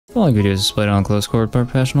Following video is displayed on close court by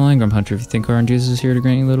professional Engram hunter. If you think RNGs is here to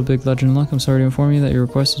grant you little big legend luck, I'm sorry to inform you that your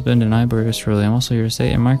request has been denied by yours truly. I'm also here to say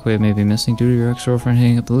your microwave may be missing due to your ex-girlfriend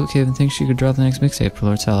hitting up the loot cave and thinks she could drop the next mixtape for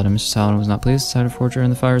Lord Saladin. Mr. Saladin was not pleased, decided to forge her in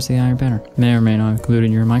the fires of the Iron Banner. May or may not include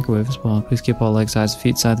in your microwave as well. Please keep all legs, eyes, and feet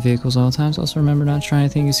inside the vehicles at all times. Also remember not to try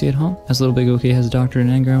anything you see at home. As LittleBigOkey has a doctorate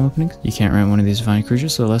in Engram openings, you can't rent one of these divine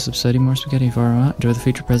creatures, so less upsetty, more spaghetti. Vahro out. Enjoy the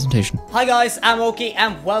feature presentation. Hi guys, I'm Oki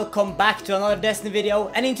and welcome back to another Destiny video.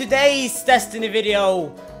 And in today's Destiny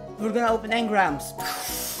video, we're gonna open engrams.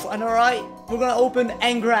 I know, right? We're gonna open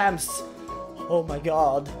engrams. Oh my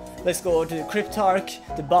god. Let's go to the Cryptarch,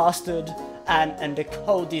 the bastard, and the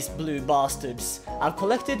Cody's blue bastards. I've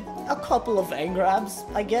collected a couple of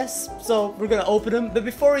engrams, I guess. So we're gonna open them. But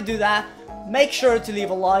before we do that, make sure to leave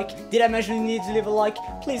a like. Did I mention you need to leave a like?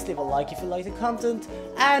 Please leave a like if you like the content.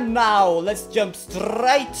 And now, let's jump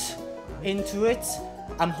straight into it.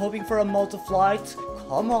 I'm hoping for a Mote of Light.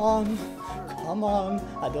 Come on. Come on.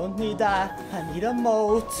 I don't need that. I need a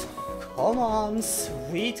mote. Come on.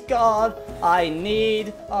 Sweet God. I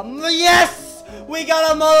need a... Yes! We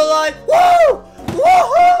got a Mote of Light. Woo!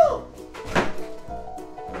 Woohoo!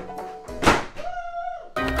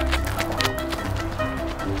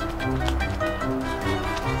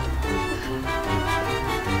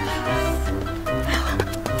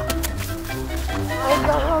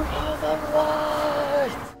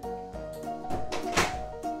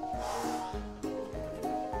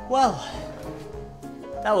 Well,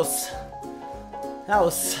 that was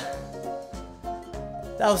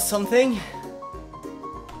something.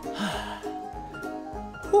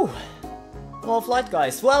 Whew. Mote of Light,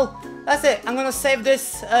 guys. Well, that's it. I'm gonna save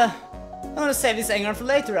this. Engram for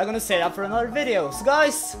later. I'm gonna save that for another video. So,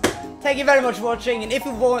 guys, thank you very much for watching. And if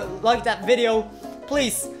you like that video,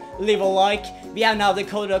 please leave a like. We have now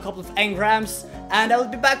decoded a couple of engrams, and I will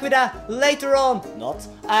be back with that later on. Not.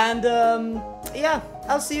 And yeah,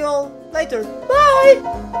 I'll see you all later. Bye!